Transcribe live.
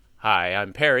Hi,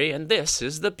 I'm Perry, and this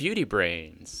is the Beauty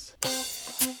Brains.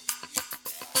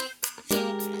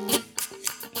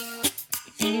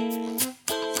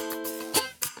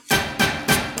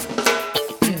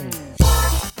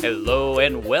 Hello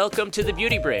and welcome to the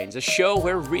Beauty Brains, a show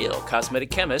where real cosmetic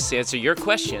chemists answer your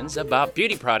questions about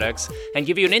beauty products and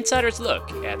give you an insider's look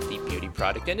at the beauty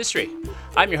product industry.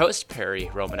 I'm your host,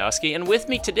 Perry Romanowski, and with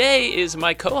me today is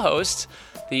my co-host,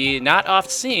 the not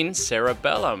oft-seen Sarah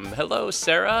Bellum. Hello,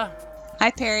 Sarah.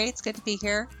 Hi, Perry. It's good to be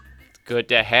here. Good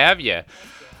to have you.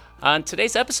 On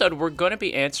today's episode, we're going to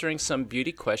be answering some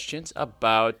beauty questions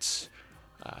about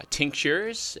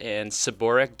tinctures and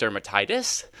seborrheic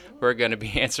dermatitis. We're going to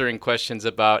be answering questions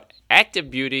about active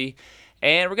beauty,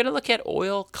 and we're going to look at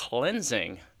oil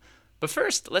cleansing. But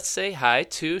first, let's say hi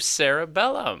to Sarah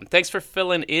Bellum. Thanks for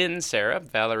filling in, Sarah.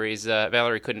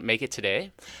 Valerie couldn't make it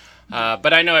today.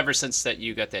 But I know ever since that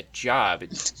you got that job,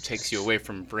 it takes you away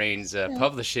from Brains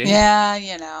Publishing. Yeah,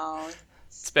 you know.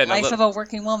 It's been Life of a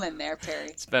working woman there, Perry.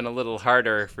 It's been a little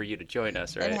harder for you to join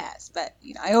us, right? It has, but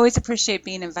I always appreciate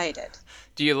being invited.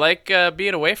 Do you like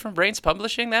being away from Brains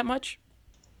Publishing that much?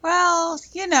 Well,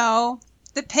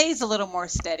 the pay's a little more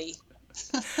steady.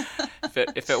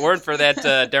 If it weren't for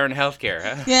that darn healthcare,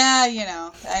 huh?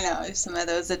 Yeah, I know some of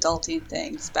those adulting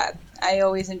things, but I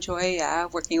always enjoy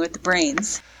working with the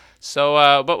Brains.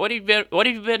 So, but what have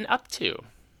you been up to?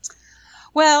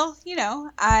 Well,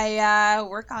 I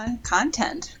work on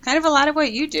content, kind of a lot of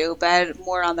what you do, but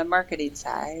more on the marketing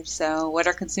side. So what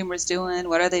are consumers doing?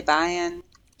 What are they buying?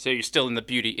 So you're still in the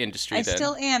beauty industry then? I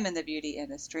still am in the beauty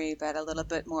industry, but a little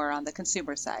bit more on the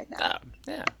consumer side now.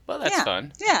 Yeah. Well, that's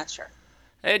fun. Yeah, sure.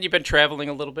 And you've been traveling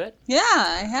a little bit? Yeah,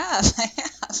 I have.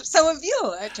 So have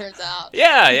you, it turns out.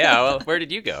 Yeah. Well, where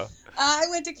did you go? I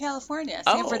went to California,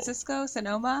 San Francisco,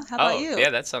 Sonoma. How about you? Yeah,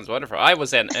 that sounds wonderful. I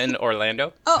was in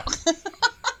Orlando. Oh.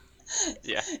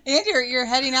 Yeah. And you're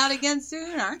heading out again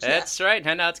soon, aren't you? That's right.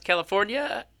 Heading out to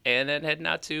California and then heading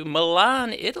out to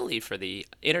Milan, Italy for the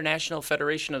International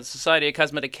Federation of the Society of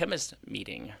Cosmetic Chemists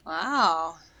meeting.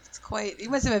 Wow. You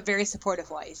must have a very supportive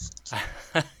wife.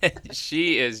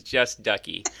 She is just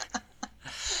ducky.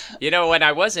 When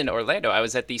I was in Orlando, I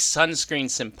was at the Sunscreen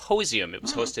Symposium. It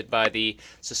was hosted by the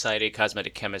Society of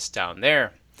Cosmetic Chemists down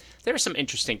there. There were some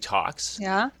interesting talks.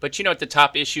 Yeah. But you know what the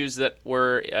top issues that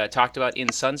were talked about in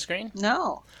sunscreen?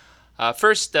 No.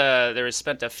 First, there was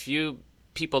spent a few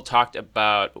people talked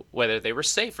about whether they were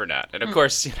safe or not. And of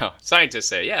course, scientists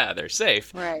say, yeah, they're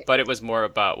safe. Right. But it was more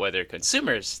about whether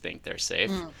consumers think they're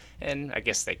safe. And I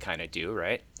guess they kind of do,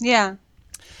 right? Yeah.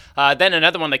 Then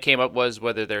another one that came up was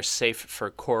whether they're safe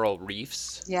for coral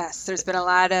reefs. Yes, there's been a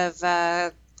lot of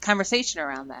conversation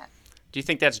around that. Do you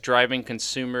think that's driving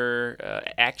consumer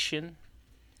action?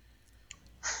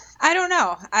 I don't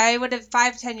know.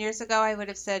 5-10 years ago, I would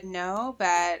have said no,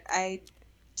 but I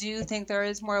do think there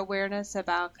is more awareness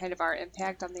about kind of our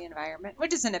impact on the environment,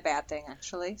 which isn't a bad thing,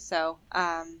 actually. So,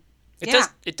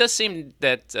 It does seem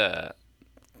that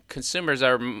consumers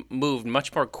are moved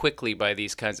much more quickly by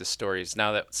these kinds of stories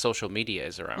now that social media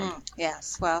is around.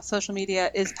 Yes. Well, social media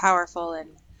is powerful in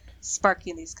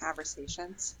sparking these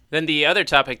conversations. Then the other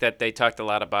topic that they talked a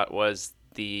lot about was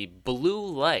the blue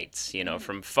lights,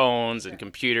 from phones and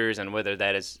computers, and whether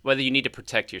you need to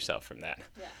protect yourself from that.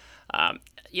 Yeah.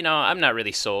 I'm not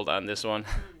really sold on this one.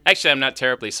 Actually, I'm not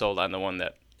terribly sold on the one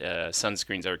that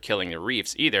sunscreens are killing the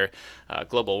reefs either.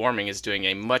 Global warming is doing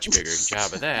a much bigger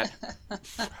job of that.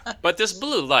 But this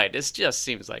blue light, it just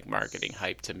seems like marketing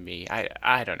hype to me.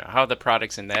 I don't know. How are the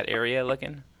products in that area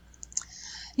looking?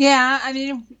 Yeah, I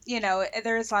mean,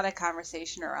 there is a lot of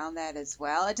conversation around that as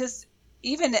well. It just,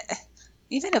 even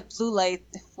if blue light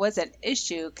was an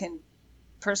issue, can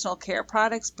personal care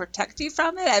products protect you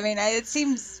from it? I mean, it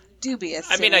seems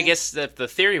dubious. I guess the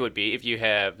theory would be if you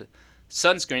have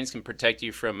sunscreens can protect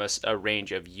you from a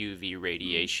range of UV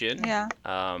radiation. Yeah.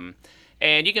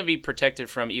 And you can be protected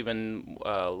from even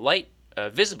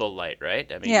visible light,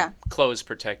 right? I mean, yeah. Clothes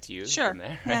protect you Sure. from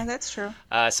there. Right? Yeah, that's true.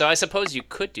 So I suppose you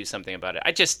could do something about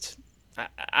it.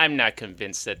 I'm not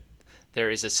convinced that there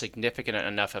is a significant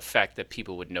enough effect that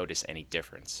people would notice any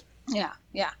difference. Yeah.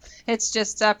 It's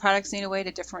just products need a way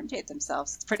to differentiate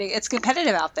themselves. It's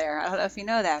competitive out there. I don't know if you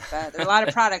know that, but there are a lot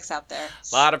of products out there.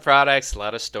 A lot of products, a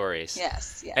lot of stories.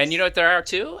 Yes. And you know what there are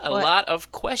too? A lot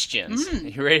of questions.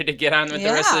 You ready to get on with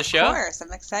the rest of the show? Yeah, of course.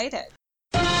 I'm excited.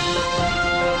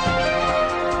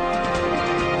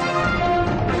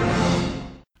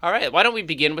 All right, why don't we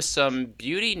begin with some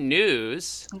beauty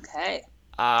news? Okay.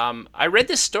 I read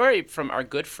this story from our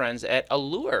good friends at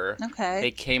Allure. Okay.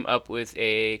 They came up with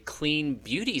a clean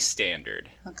beauty standard.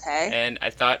 Okay. And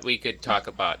I thought we could talk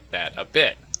about that a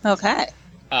bit. Okay.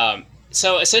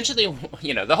 So essentially,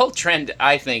 the whole trend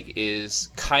I think is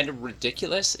kind of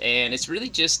ridiculous, and it's really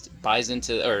just buys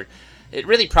into, or it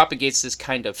really propagates this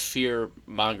kind of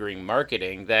fear-mongering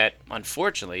marketing that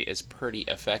unfortunately is pretty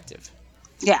effective.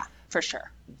 Yeah, for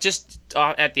sure. Just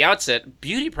at the outset,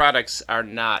 beauty products are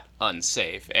not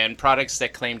unsafe, and products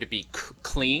that claim to be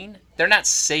clean, they're not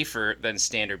safer than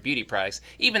standard beauty products,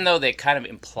 even though they kind of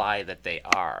imply that they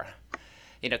are.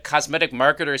 Cosmetic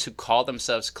marketers who call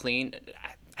themselves clean,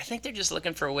 I think they're just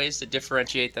looking for ways to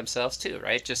differentiate themselves too,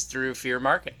 right? Just through fear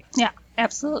marketing. Yeah,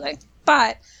 absolutely.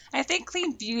 But I think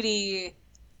clean beauty,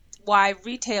 why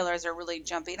retailers are really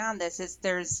jumping on this is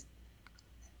there's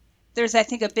I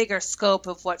think a bigger scope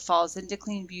of what falls into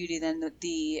clean beauty than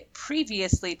the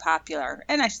previously popular,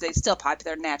 and I should say still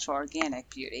popular, natural organic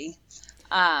beauty.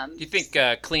 Do you think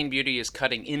clean beauty is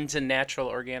cutting into natural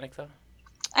organic though?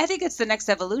 I think it's the next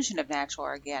evolution of natural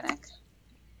organic.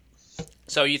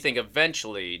 So you think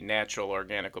eventually natural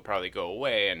organic will probably go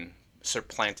away and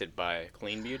supplanted by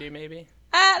clean beauty maybe?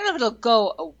 I don't know if it'll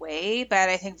go away, but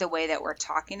I think the way that we're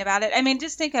talking about it, I mean,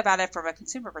 just think about it from a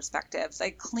consumer perspective.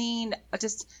 Like clean,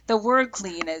 just the word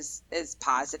clean is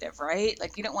positive, right?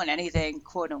 Like you don't want anything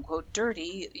quote unquote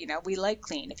dirty. We like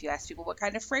clean. If you ask people what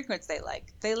kind of fragrance they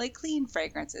like clean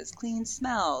fragrances, clean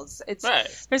smells. It's right.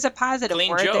 There's a positive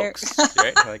clean word jokes,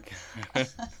 there. right? Like.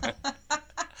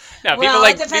 No,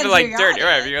 well, people like dirty,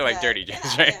 right? People like dirty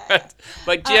jokes, right? Yeah.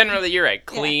 But generally, you're right.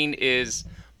 Clean is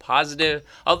positive,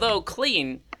 although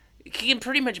clean can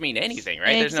pretty much mean anything,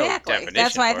 right? Exactly. There's no definition.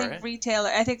 That's why for I think it. retailer.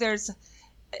 I think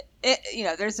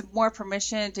there's more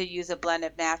permission to use a blend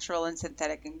of natural and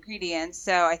synthetic ingredients.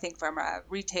 So I think from a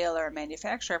retailer or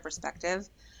manufacturer perspective,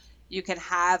 you can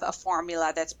have a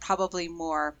formula that's probably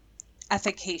more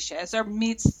efficacious or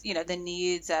meets the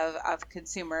needs of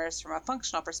consumers from a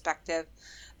functional perspective,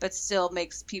 but still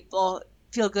makes people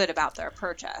feel good about their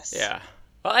purchase. Yeah.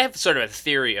 Well, I have sort of a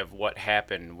theory of what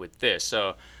happened with this.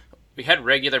 So we had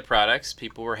regular products.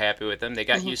 People were happy with them. They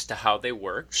got used to how they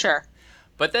worked. Sure.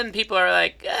 But then people are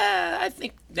like, I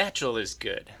think natural is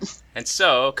good. And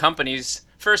so companies,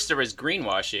 first there was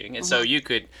greenwashing. And so you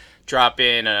could drop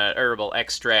in a herbal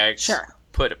extract. Sure.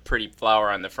 Put a pretty flower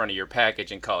on the front of your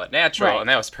package and call it natural, right. And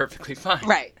that was perfectly fine.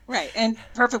 Right, and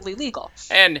perfectly legal.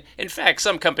 And in fact,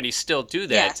 some companies still do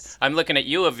that. Yes. I'm looking at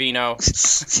you, Aveeno.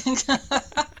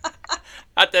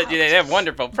 Not that they have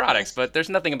wonderful products, but there's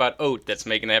nothing about oat that's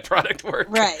making that product work.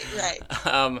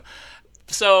 Right.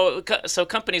 So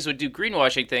companies would do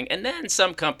greenwashing thing, and then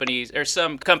some companies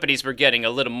were getting a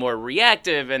little more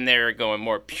reactive, and they're going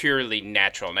more purely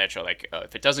natural. Like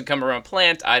if it doesn't come from a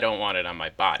plant, I don't want it on my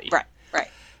body. Right.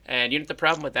 And you know what the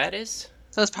problem with that is?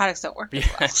 Those products don't work.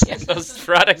 Yeah, those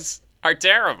products are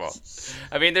terrible.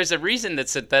 I mean, there's a reason that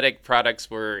synthetic products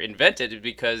were invented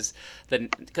because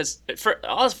first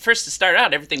to start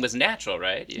out, everything was natural,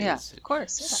 right? Of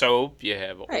course. Yeah. Soap, you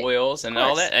have oils and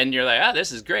all that, and you're like,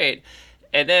 this is great.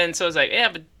 And then so it's like,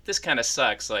 but this kind of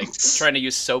sucks. Like trying to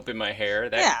use soap in my hair,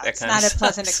 that kind of sucks. It's not a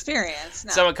pleasant experience.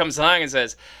 No. Someone comes along and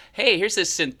says, hey, here's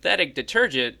this synthetic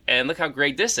detergent, and look how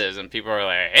great this is. And people are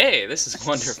like, hey, this is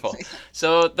wonderful.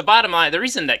 So the bottom line, the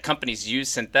reason that companies use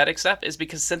synthetic stuff is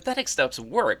because synthetic stuff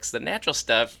works. The natural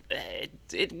stuff,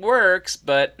 it works,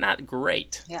 but not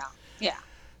great. Yeah.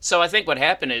 So I think what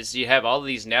happened is you have all of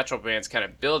these natural brands kind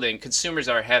of building. Consumers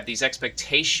have these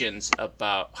expectations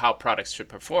about how products should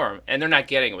perform, and they're not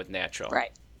getting it with natural.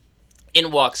 Right. In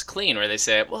walks clean, where they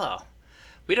say, well,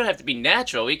 we don't have to be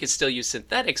natural. We could still use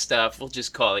synthetic stuff. We'll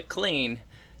just call it clean.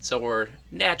 So we're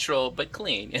natural but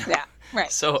clean. Yeah,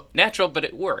 right. So natural, but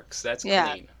it works. That's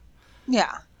clean.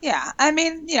 Yeah. I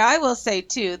mean, I will say,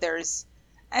 too,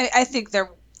 I think there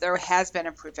has been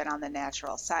improvement on the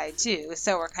natural side, too.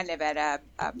 So we're kind of at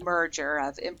a merger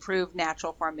of improved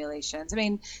natural formulations. I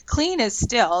mean, clean is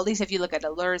still, at least if you look at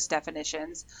Allure's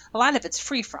definitions, a lot of it's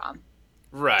free from.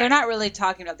 Right. They're not really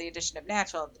talking about the addition of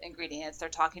natural ingredients. They're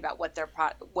talking about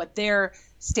what their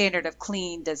standard of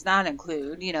clean does not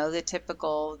include.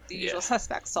 The usual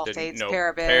suspects: sulfates,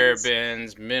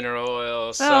 parabens, mineral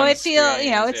oils. So it's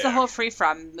the whole free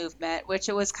from movement, which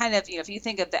it was kind of if you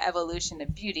think of the evolution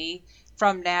of beauty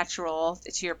from natural,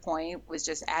 to your point, was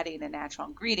just adding a natural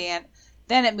ingredient.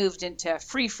 Then it moved into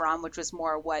free from, which was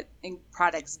more what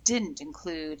products didn't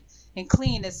include. And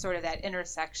clean is sort of that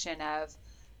intersection of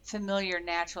familiar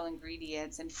natural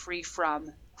ingredients and free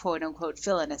from quote unquote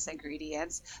villainous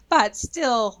ingredients, but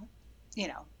still,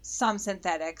 some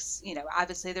synthetics,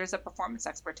 obviously there's a performance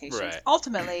expectation. Right.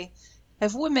 Ultimately,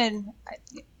 if women,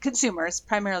 consumers,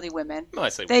 primarily women,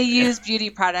 they use beauty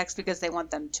products because they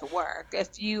want them to work.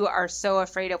 If you are so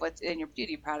afraid of what's in your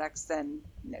beauty products, then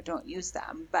don't use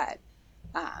them. But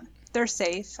they're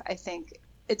safe. I think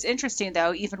it's interesting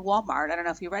though. Even Walmart, I don't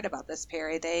know if you read about this,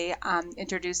 Perry. They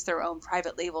introduced their own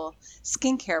private label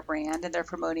skincare brand, and they're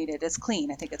promoting it as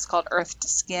clean. I think it's called Earth to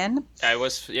Skin. I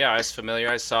was familiar.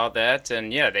 I saw that,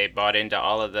 and yeah, they bought into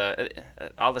all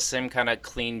the same kind of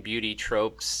clean beauty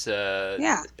tropes,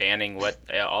 Yeah. banning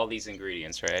all these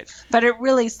ingredients, right? But it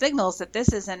really signals that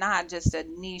this is not just a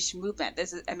niche movement.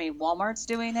 This is, I mean, Walmart's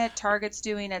doing it, Target's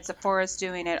doing it, Sephora's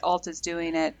doing it, Ulta's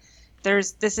doing it.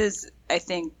 This is, I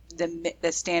think,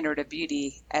 the standard of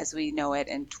beauty as we know it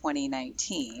in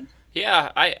 2019.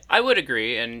 Yeah, I would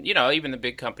agree, and even the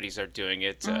big companies are doing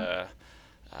it.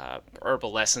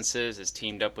 Herbal Essences has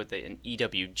teamed up with an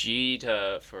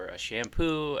EWG for a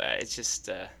shampoo. It's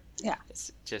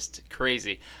just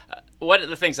crazy. One of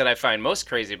the things that I find most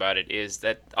crazy about it is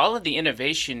that all of the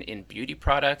innovation in beauty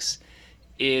products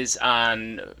is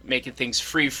on making things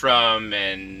free from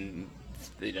and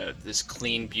this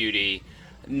clean beauty.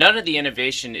 None of the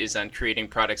innovation is on creating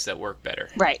products that work better.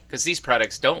 Right. Because these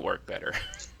products don't work better.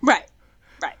 Right.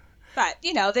 But,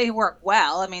 they work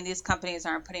well. I mean, these companies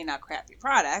aren't putting out crappy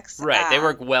products. Right. They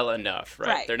work well enough, right?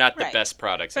 Right, They're not the right. best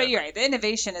products But ever. you're right. The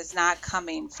innovation is not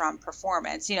coming from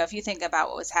performance. If you think about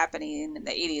what was happening in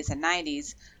the 80s and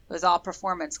 90s, it was all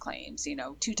performance claims,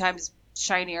 2 times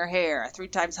shinier hair, 3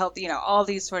 times healthy, all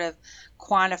these sort of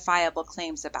quantifiable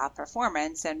claims about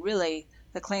performance. And really,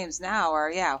 the claims now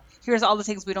are, here's all the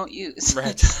things we don't use.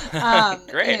 Right.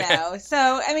 Great. So,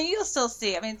 I mean, you'll still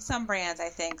see, some brands, I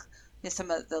think,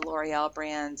 some of the L'Oreal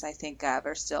brands, I think,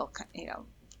 are still,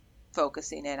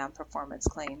 focusing in on performance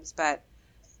claims. But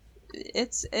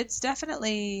it's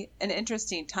definitely an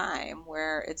interesting time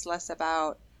where it's less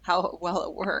about how well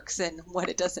it works and what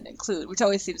it doesn't include, which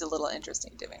always seems a little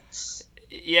interesting to me.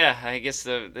 Yeah, I guess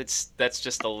that's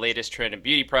just the latest trend in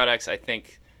beauty products. I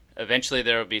think eventually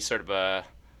there will be sort of a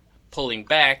pulling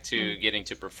back to getting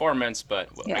to performance, but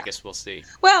I guess we'll see.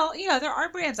 Well, there are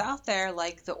brands out there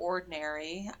like The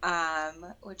Ordinary,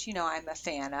 which, I'm a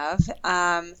fan of,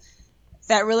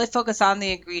 that really focus on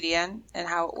the ingredient and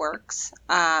how it works,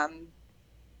 and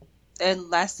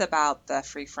less about the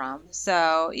free from.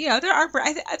 So, there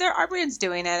are brands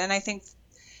doing it, and I think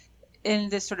in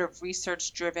this sort of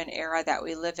research-driven era that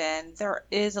we live in, there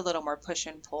is a little more push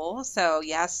and pull. So,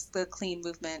 yes, the clean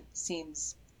movement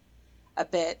seems a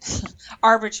bit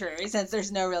arbitrary since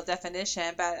there's no real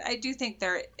definition, but I do think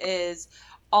there is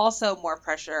also more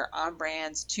pressure on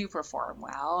brands to perform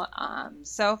well.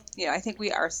 So, I think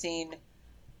we are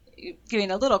giving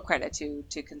a little credit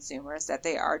to consumers that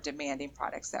they are demanding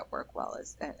products that work well,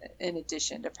 in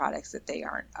addition to products that they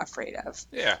aren't afraid of.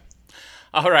 Yeah.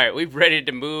 All right, we're ready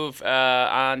to move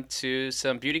on to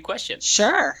some beauty questions.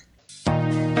 Sure.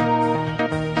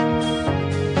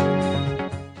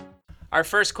 Our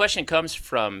first question comes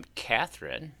from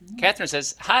Catherine. Catherine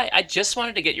says, "Hi, I just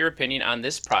wanted to get your opinion on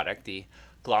this product, the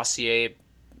Glossier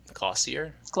Body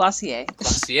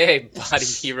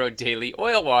Hero Daily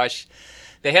Oil Wash.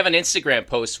 They have an Instagram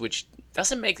post which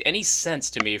doesn't make any sense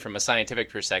to me from a scientific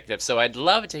perspective, so I'd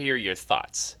love to hear your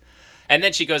thoughts." And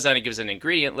then she goes on and gives an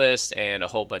ingredient list and a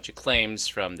whole bunch of claims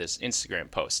from this Instagram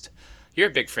post. You're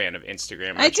a big fan of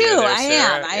Instagram, aren't you? I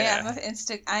am. I am.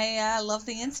 I love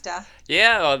the Insta.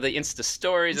 Yeah, well, the Insta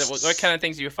stories. What kind of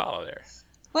things do you follow there?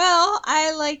 Well,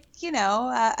 I like,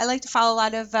 I like to follow a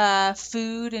lot of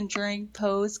food and drink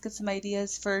posts, get some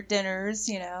ideas for dinners,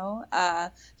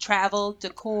 travel,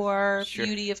 decor, Sure.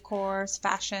 Beauty, of course,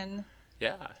 fashion.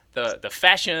 Yeah, the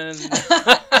fashion.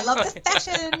 I love the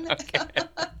fashion. Okay.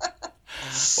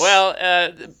 Well,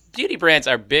 the beauty brands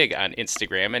are big on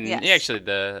Instagram, and Yes. actually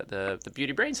the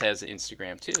Beauty Brains has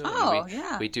Instagram too. Oh, and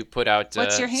yeah. We do put out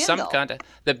What's your some handle? content.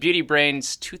 The Beauty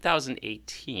Brains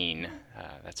 2018.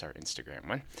 That's our Instagram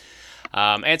one.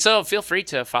 And so feel free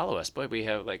to follow us. Boy, we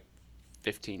have like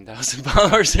 15,000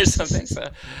 followers or something. So,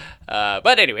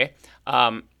 but anyway,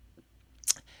 I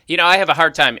have a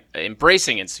hard time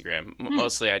embracing Instagram.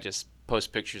 Mostly, I just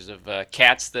post pictures of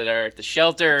cats that are at the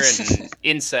shelter and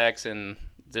insects and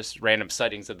just random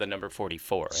sightings of the number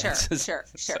 44. Sure.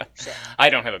 I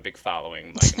don't have a big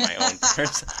following like my own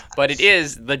person, but it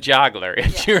is the Joggler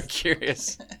if you're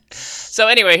curious. So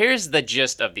anyway, here's the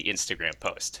gist of the Instagram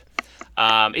post.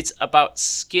 It's about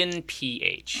skin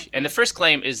pH. And the first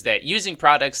claim is that using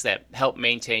products that help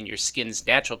maintain your skin's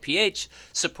natural pH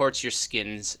supports your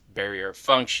skin's barrier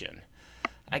function.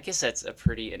 I guess that's a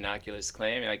pretty innocuous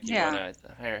claim. Like you want to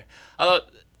hire. Although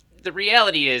the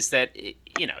reality is that,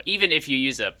 even if you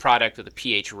use a product with a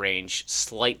pH range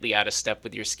slightly out of step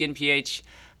with your skin pH,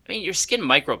 your skin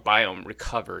microbiome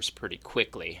recovers pretty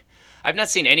quickly. I've not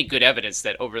seen any good evidence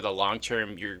that over the long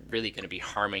term you're really going to be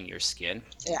harming your skin.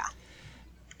 Yeah.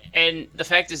 And the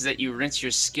fact is that you rinse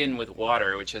your skin with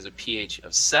water, which has a pH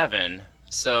of 7.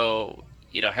 So,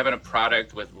 having a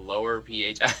product with lower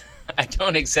pH, I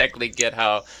don't exactly get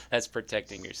how that's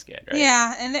protecting your skin, right?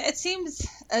 Yeah, and it seems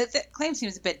the claim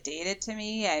seems a bit dated to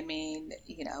me. I mean,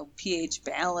 pH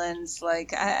balance,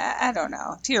 like I don't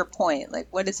know. To your point, like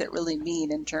what does it really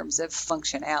mean in terms of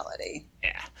functionality?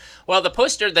 Yeah. Well, the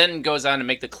poster then goes on to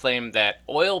make the claim that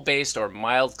oil-based or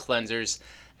mild cleansers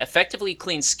effectively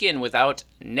clean skin without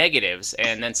negatives,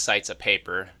 and then cites a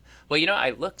paper. Well, I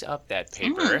looked up that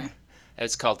paper.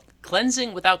 It's called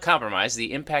Cleansing Without Compromise,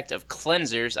 the Impact of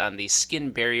Cleansers on the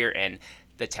Skin Barrier and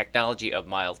the Technology of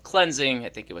Mild Cleansing. I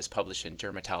think it was published in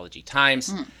Dermatology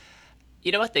Times.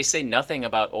 You know what? They say nothing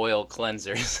about oil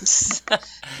cleansers.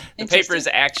 The paper is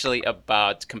actually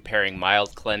about comparing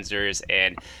mild cleansers.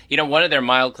 And, one of their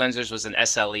mild cleansers was an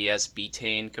SLES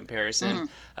betaine comparison.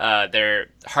 Their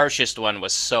harshest one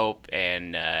was soap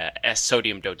and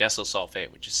sodium dodecyl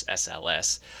sulfate, which is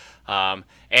SLS.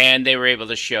 And they were able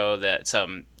to show that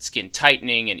some skin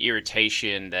tightening and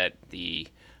irritation, that the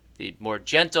more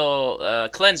gentle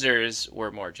cleansers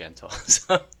were more gentle.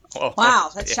 Wow,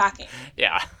 that's shocking.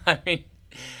 Yeah, I mean,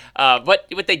 but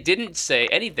they didn't say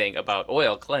anything about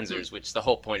oil cleansers, which the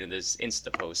whole point of this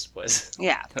Insta post was.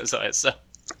 Yeah. So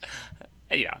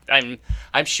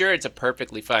I'm sure it's a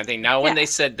perfectly fine thing. Now, when they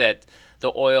said that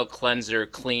the oil cleanser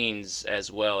cleans as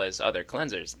well as other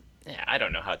cleansers, I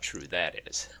don't know how true that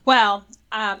is. Well,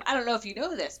 I don't know if you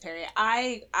know this, Perry.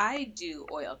 I do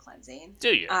oil cleansing.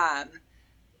 Do you?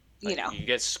 You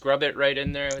get scrub it right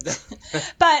in there. But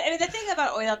I mean, the thing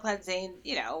about oil cleansing,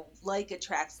 like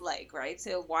attracts like, right?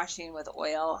 So washing with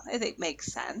oil, I think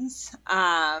makes sense.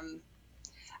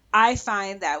 I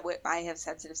find that I have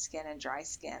sensitive skin and dry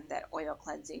skin, that oil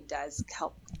cleansing does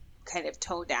help kind of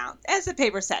tone down. As the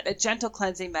paper said, a gentle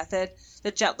cleansing method,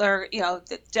 the gentler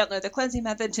the cleansing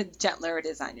method, the gentler it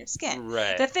is on your skin.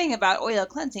 Right. The thing about oil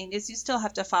cleansing is you still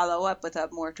have to follow up with a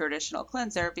more traditional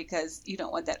cleanser, because you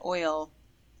don't want that oil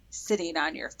sitting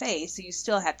on your face. So you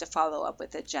still have to follow up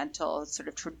with a gentle, sort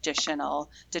of traditional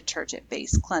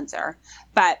detergent-based cleanser.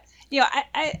 But,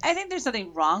 I think there's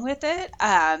nothing wrong with it.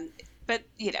 But,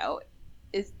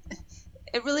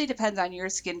 it really depends on your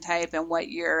skin type and what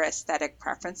your aesthetic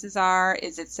preferences are.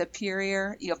 Is it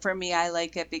superior? For me, I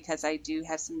like it because I do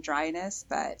have some dryness,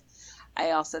 but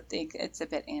I also think it's a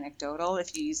bit anecdotal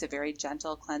if you use a very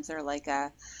gentle cleanser like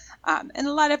and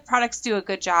a lot of products do a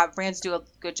good job, brands do a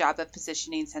good job of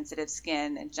positioning sensitive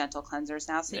skin and gentle cleansers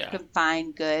now, so you can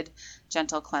find good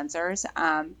gentle cleansers.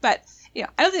 But, I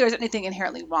don't think there's anything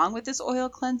inherently wrong with this oil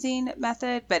cleansing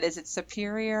method, but is it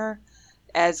superior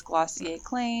as Glossier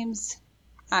claims?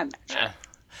 I'm not sure.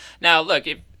 Now, look,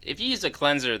 if you use a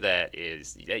cleanser that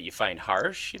you find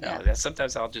harsh, that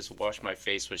sometimes I'll just wash my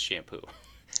face with shampoo.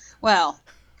 Well,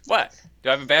 what? Do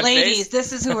I have a bad face? Ladies,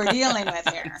 this is who we're dealing with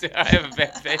here. Do I have a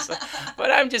bad face?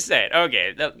 But I'm just saying,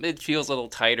 okay, it feels a little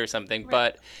tight or something. Right.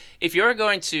 But if you're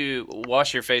going to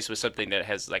wash your face with something that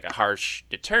has like a harsh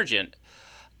detergent,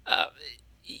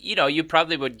 you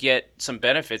probably would get some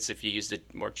benefits if you used a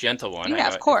more gentle one. Yeah,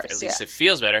 of course. At least it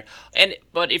feels better.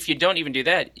 But if you don't even do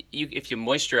that, if you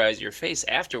moisturize your face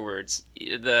afterwards,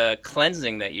 the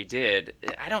cleansing that you did,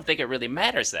 I don't think it really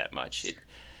matters that much.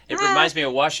 It reminds me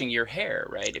of washing your hair,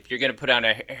 right? If you're going to put on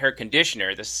a hair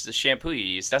conditioner, the shampoo you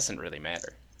use doesn't really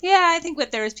matter. Yeah, I think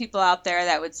that there's people out there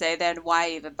that would say, then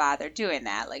why even bother doing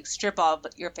that? Like, strip all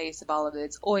your face of all of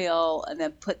its oil and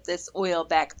then put this oil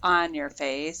back on your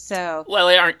face. So,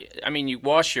 well, you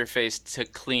wash your face to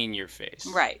clean your face,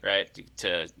 right?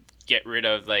 To get rid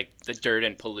of like the dirt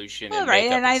and pollution. Well,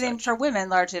 right, and I think for women,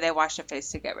 largely they wash their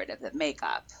face to get rid of the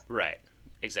makeup. Right,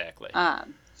 exactly.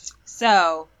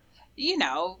 So,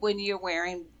 when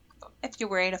if you're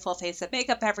wearing a full face of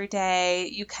makeup every day,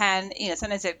 you can,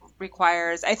 sometimes it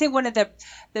requires, I think one of the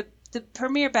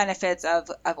premier benefits of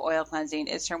oil cleansing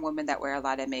is from women that wear a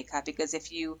lot of makeup, because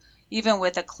even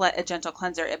with a gentle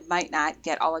cleanser, it might not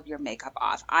get all of your makeup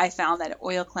off. I found that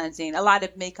oil cleansing, a lot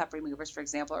of makeup removers, for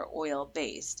example, are oil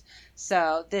based.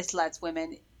 So this lets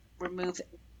women remove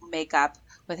makeup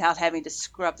without having to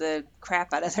scrub the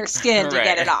crap out of their skin to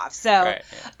get it off. So,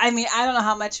 I mean, I don't know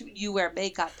how much you wear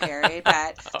makeup, Perry,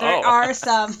 but there are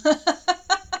some,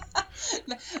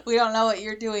 we don't know what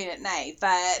you're doing at night,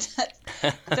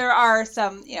 but there are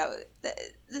some,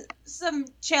 some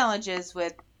challenges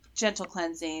with gentle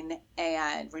cleansing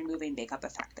and removing makeup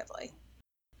effectively.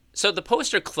 So the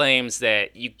poster claims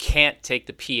that you can't take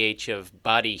the pH of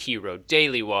Body Hero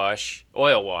Daily Wash,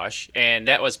 oil wash, and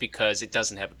that was because it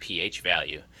doesn't have a pH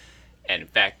value. And in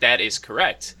fact, that is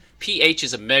correct. pH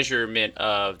is a measurement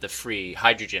of the free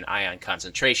hydrogen ion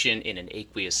concentration in an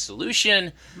aqueous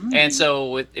solution. And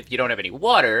so if you don't have any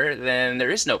water, then there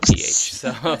is no pH.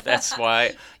 So that's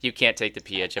why you can't take the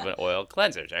pH of an oil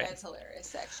cleanser, right? That's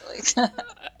hilarious, actually.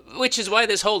 Which is why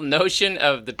this whole notion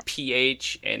of the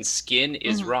pH and skin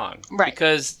is wrong. Right.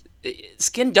 Because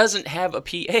skin doesn't have a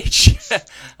pH.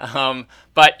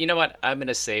 But you know what? I'm going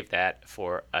to save that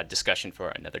for a discussion for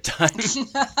another time.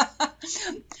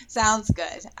 Sounds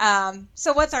good.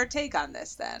 So what's our take on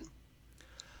this then?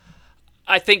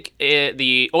 I think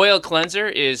the oil cleanser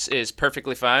is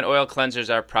perfectly fine. Oil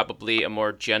cleansers are probably a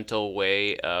more gentle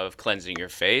way of cleansing your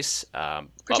face.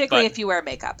 Particularly if you wear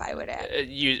makeup, I would add.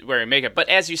 You wearing makeup. But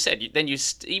as you said, then you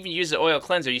even use the oil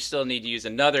cleanser, you still need to use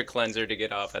another cleanser to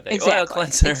get off of the oil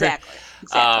cleanser.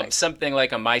 Exactly. Something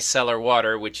like a micellar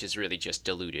water, which is really just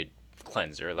diluted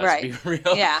cleanser, let's be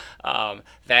real. Yeah.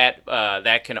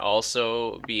 That can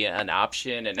also be an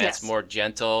option, and that's more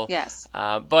gentle. Yes.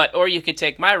 Or you can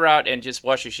take my route and just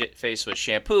wash your face with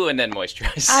shampoo and then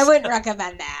moisturize. I wouldn't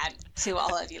recommend that to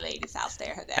all of you ladies out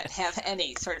there that have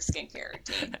any sort of skincare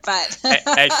routine. But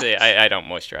actually, I don't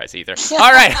moisturize either.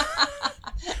 All right.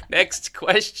 Next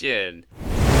question.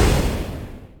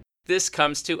 This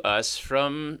comes to us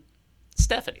from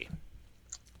Stephanie.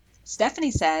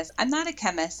 Stephanie says, I'm not a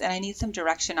chemist and I need some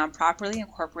direction on properly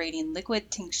incorporating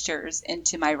liquid tinctures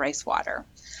into my rice water.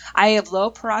 I have low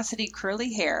porosity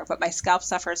curly hair, but my scalp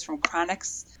suffers from chronic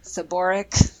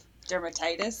seborrheic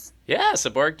dermatitis. Yeah,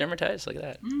 seborrheic dermatitis, look at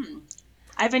that.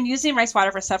 I've been using rice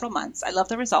water for several months. I love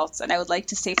the results, and I would like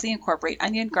to safely incorporate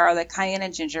onion, garlic, cayenne,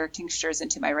 and ginger tinctures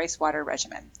into my rice water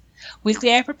regimen.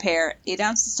 Weekly, I prepare 8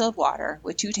 ounces distilled water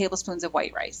with 2 tablespoons of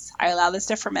white rice. I allow this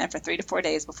to ferment for 3 to 4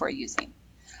 days before using.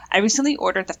 I recently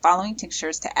ordered the following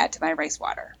tinctures to add to my rice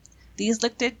water. These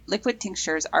liquid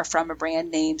tinctures are from a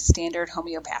brand named Standard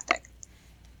Homeopathic.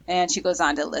 And she goes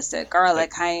on to list it: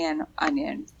 garlic, cayenne,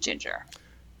 onion, ginger.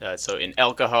 So in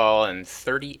alcohol and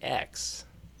 30x.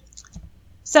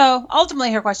 So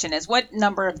ultimately her question is, what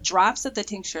number of drops of the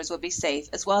tinctures would be safe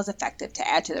as well as effective to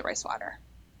add to the rice water?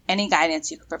 Any guidance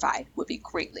you could provide would be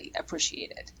greatly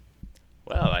appreciated.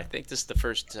 Well, I think this is the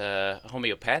first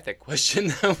homeopathic question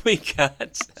that we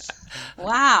got.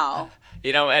 Wow.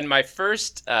 And my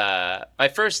first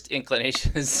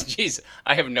inclination is, geez,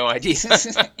 I have no idea.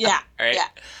 Yeah. Right?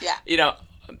 Yeah.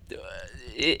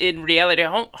 In reality,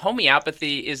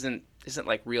 homeopathy isn't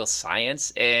like real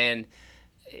science, and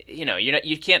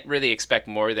you can't really expect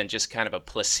more than just kind of a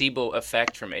placebo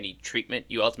effect from any treatment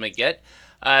you ultimately get.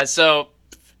 So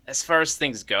as far as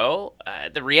things go,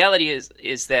 the reality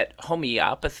is that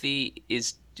homeopathy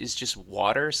is just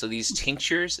water. So these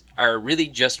tinctures are really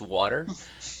just water.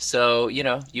 So,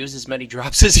 use as many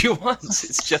drops as you want.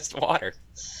 It's just water.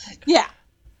 Yeah.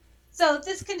 So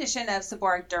this condition of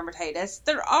seborrheic dermatitis,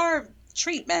 there are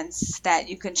treatments that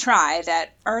you can try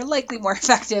that are likely more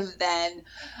effective than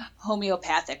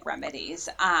homeopathic remedies.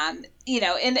 In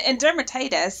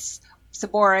dermatitis,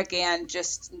 seborrheic and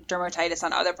just dermatitis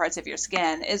on other parts of your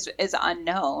skin is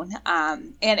unknown.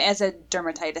 And as a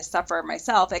dermatitis sufferer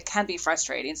myself, it can be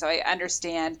frustrating. So I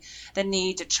understand the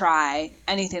need to try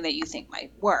anything that you think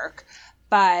might work.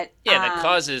 But the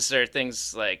causes are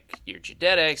things like your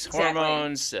genetics,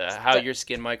 hormones, how your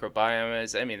skin microbiome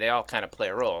is. I mean, they all kind of play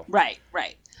a role. Right.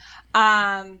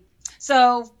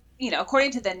 So,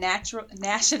 according to the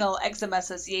National Eczema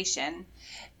Association,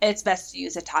 it's best to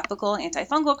use a topical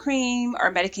antifungal cream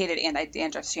or medicated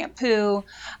anti-dandruff shampoo.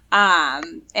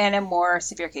 And in more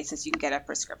severe cases, you can get a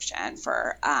prescription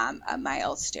for a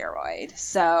mild steroid.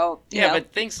 So,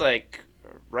 but things like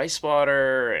rice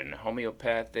water and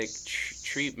homeopathic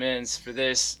treatments for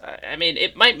this, I mean,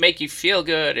 it might make you feel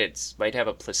good. It might have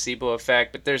a placebo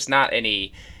effect, but there's not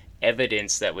any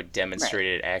evidence that would demonstrate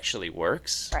it actually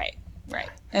works. Right.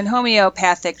 And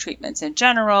homeopathic treatments in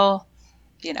general,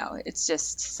 it's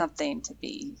just something to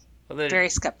be very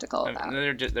skeptical about.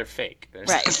 They're fake.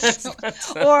 Right.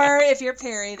 Or if you're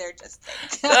Perry, they're just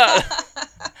fake.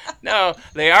 No,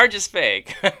 they are just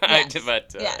fake. Yes.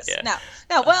 Yes. Yeah.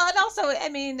 No. Well, and also, I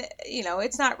mean,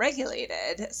 it's not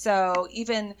regulated. So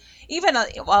even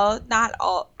while not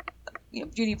all,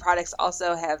 beauty products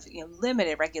also have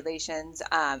limited regulations.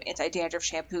 Anti-dandruff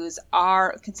shampoos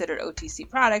are considered OTC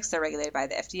products. They're regulated by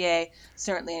the FDA.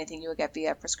 Certainly anything you would get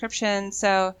via prescription.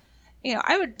 So,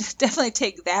 I would definitely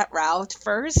take that route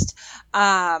first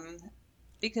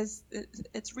because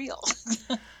it's real.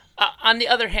 On the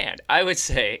other hand, I would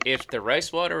say if the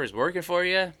rice water is working for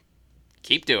you,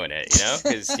 keep doing it,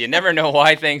 because you never know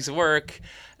why things work.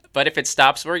 But if it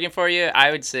stops working for you,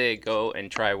 I would say go and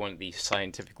try one of these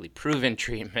scientifically proven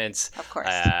treatments. Of course.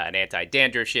 An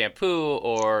anti-dandruff shampoo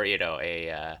or,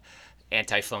 a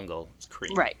antifungal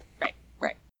cream. Right.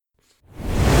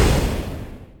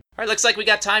 All right, looks like we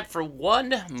got time for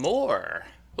one more.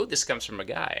 Oh, this comes from a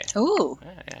guy. Ooh,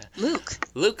 Yeah. Luke.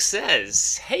 Luke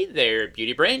says, "Hey there,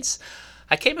 Beauty Brains.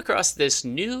 I came across this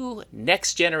new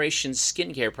next-generation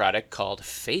skincare product called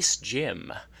Face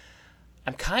Gym.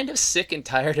 I'm kind of sick and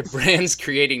tired of brands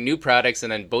creating new products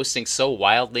and then boasting so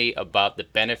wildly about the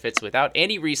benefits without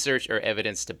any research or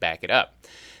evidence to back it up.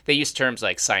 They use terms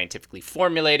like scientifically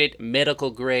formulated,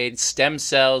 medical grade, stem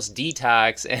cells,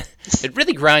 detox, and it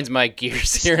really grinds my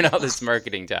gears hearing all this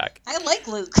marketing talk." I like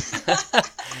Luke.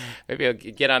 Maybe I'll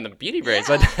get on the Beauty Brains.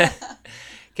 Yeah. But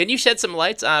can you shed some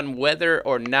lights on whether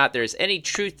or not there's any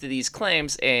truth to these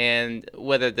claims and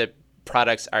whether the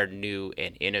products are new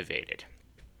and innovated?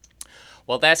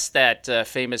 Well, that's that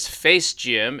famous Face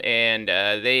Gym, and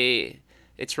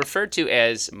it's referred to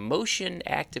as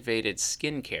motion-activated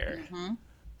skincare. Mm-hmm.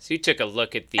 So you took a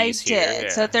look at these here. I did. Yeah.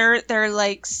 So they're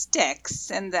like sticks,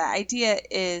 and the idea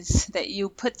is that you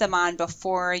put them on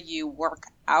before you work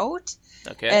out,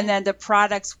 Okay. and then the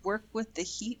products work with the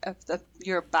heat of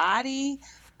your body.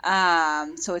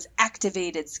 So it's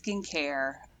activated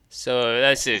skincare. So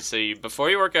that's it. So before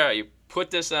you work out, you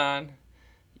put this on.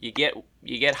 You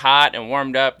get hot and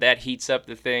warmed up. That heats up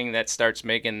the thing. That starts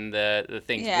making the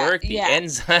things work. The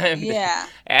enzyme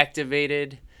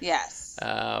activated. Yes.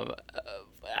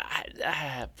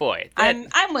 Boy,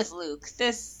 I'm with Luke.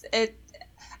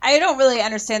 I don't really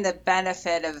understand the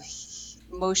benefit of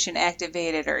motion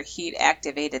activated or heat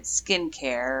activated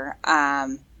skincare.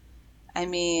 I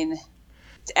mean,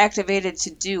 it's activated to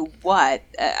do what?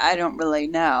 I don't really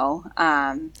know.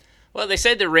 Well, they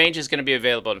said the range is going to be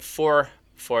available in 4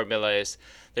 formulas.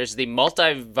 There's the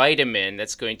multivitamin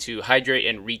that's going to hydrate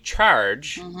and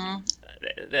recharge. Mm-hmm.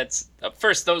 That's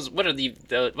first. Those what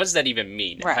does that even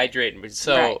mean? Right. Hydrate and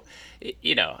so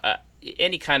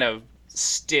any kind of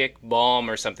stick, balm,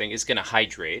 or something is going to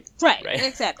hydrate. Right.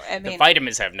 Exactly. I mean, the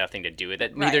vitamins have nothing to do with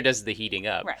it. Neither Right. does the heating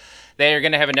up. Right. They are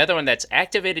going to have another one that's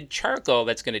activated charcoal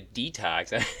that's going to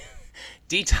detox.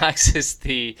 Detox is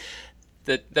the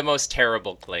most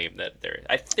terrible claim that there.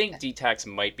 I think detox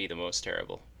might be the most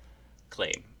terrible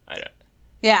claim. I don't.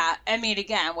 Yeah, I mean,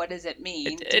 again, what does it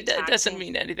mean? It doesn't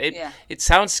mean anything. Yeah. It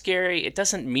sounds scary. It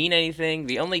doesn't mean anything.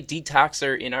 The only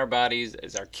detoxer in our bodies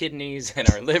is our kidneys and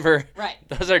our liver. Right.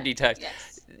 Those are detox.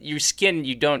 Yes. Your skin,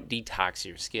 you don't detox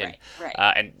your skin. Right.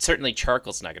 And certainly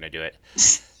charcoal's not going to do it.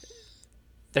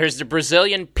 There's the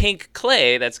Brazilian pink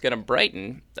clay that's going to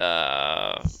brighten.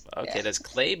 Does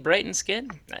clay brighten skin?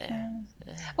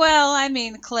 Well, I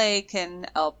mean, clay can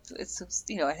help. It's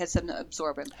it has some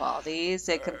absorbent qualities.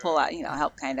 It can pull out,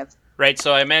 help kind of. Right.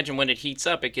 So I imagine when it heats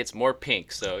up, it gets more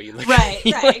pink. So you look. Right.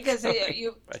 Because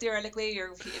you theoretically,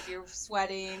 if you're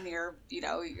sweating, your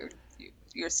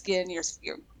skin, you're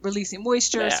releasing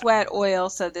moisture, sweat, oil.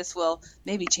 So this will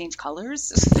maybe change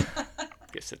colors.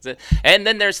 Guess that's it. And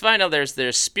then there's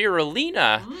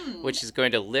spirulina, which is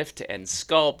going to lift and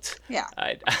sculpt. Yeah.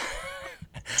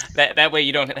 That way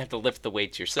you don't have to lift the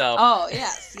weights yourself. Oh,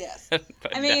 yes.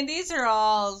 I mean, these are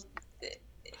all,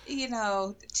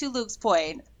 to Luke's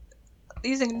point,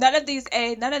 none of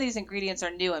these ingredients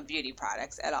are new in beauty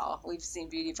products at all. We've seen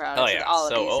beauty products with all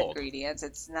of these ingredients.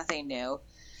 It's nothing new.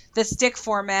 The stick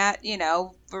format,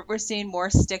 we're seeing more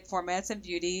stick formats in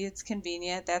beauty. It's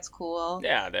convenient. That's cool.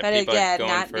 Yeah, but again,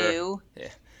 not new. Yeah.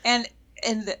 And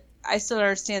I still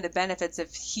understand the benefits of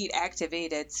heat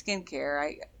activated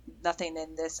skincare. Nothing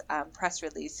in this press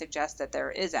release suggests that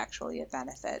there is actually a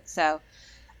benefit. So,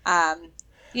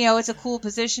 it's a cool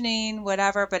positioning,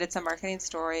 whatever, but it's a marketing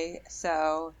story.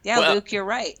 So, Luke, you're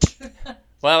right.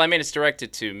 Well, I mean, it's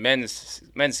directed to men's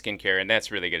skincare, and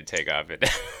that's really going to take off.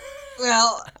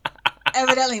 Well,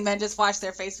 evidently men just wash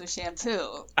their face with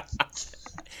shampoo.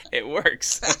 It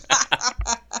works.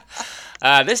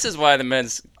 This is why the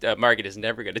men's market is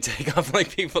never going to take off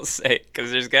like people say,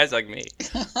 because there's guys like me.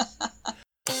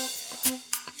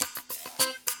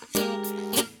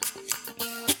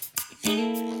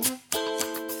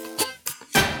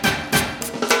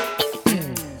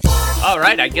 All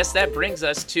right, I guess that brings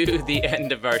us to the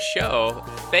end of our show.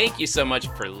 Thank you so much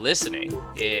for listening.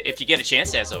 If you get a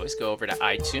chance, as always, go over to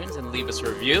iTunes and leave us a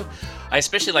review. I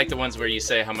especially like the ones where you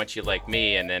say how much you like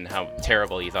me and then how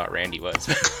terrible you thought Randy was.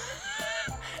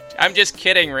 I'm just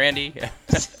kidding, Randy. I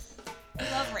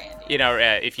love Randy.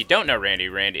 If you don't know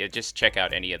Randy, just check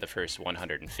out any of the first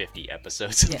 150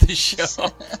 episodes of the show.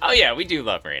 Oh, yeah, we do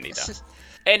love Randy, though.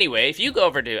 Anyway, if you go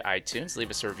over to iTunes,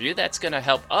 leave us a review, that's going to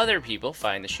help other people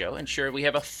find the show. And sure, we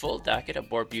have a full docket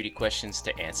of more beauty questions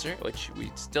to answer, which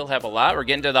we still have a lot. We're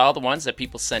getting to all the ones that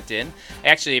people sent in.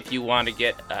 Actually, if you want to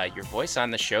get your voice on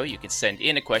the show, you can send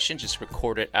in a question. Just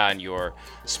record it on your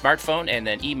smartphone and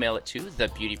then email it to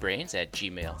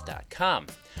thebeautybrains@gmail.com.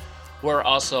 We're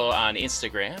also on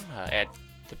Instagram at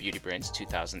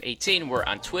thebeautybrains2018. We're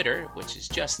on Twitter, which is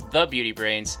just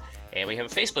thebeautybrains. And we have a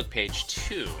Facebook page,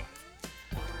 too.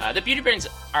 The Beauty Brains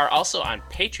are also on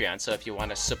Patreon, so if you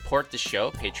want to support the show,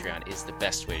 Patreon is the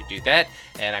best way to do that.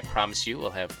 And I promise you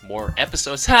we'll have more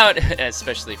episodes out,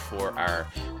 especially for our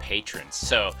patrons.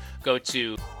 So go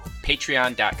to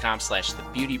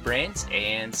patreon.com/thebeautybrains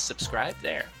and subscribe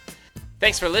there.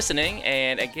 Thanks for listening,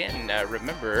 and again,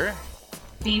 remember...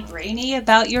 Be brainy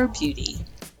about your beauty.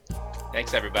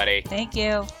 Thanks, everybody. Thank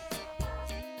you.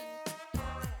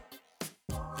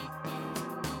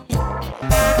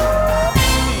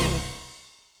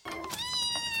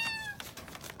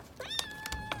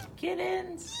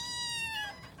 Kittens.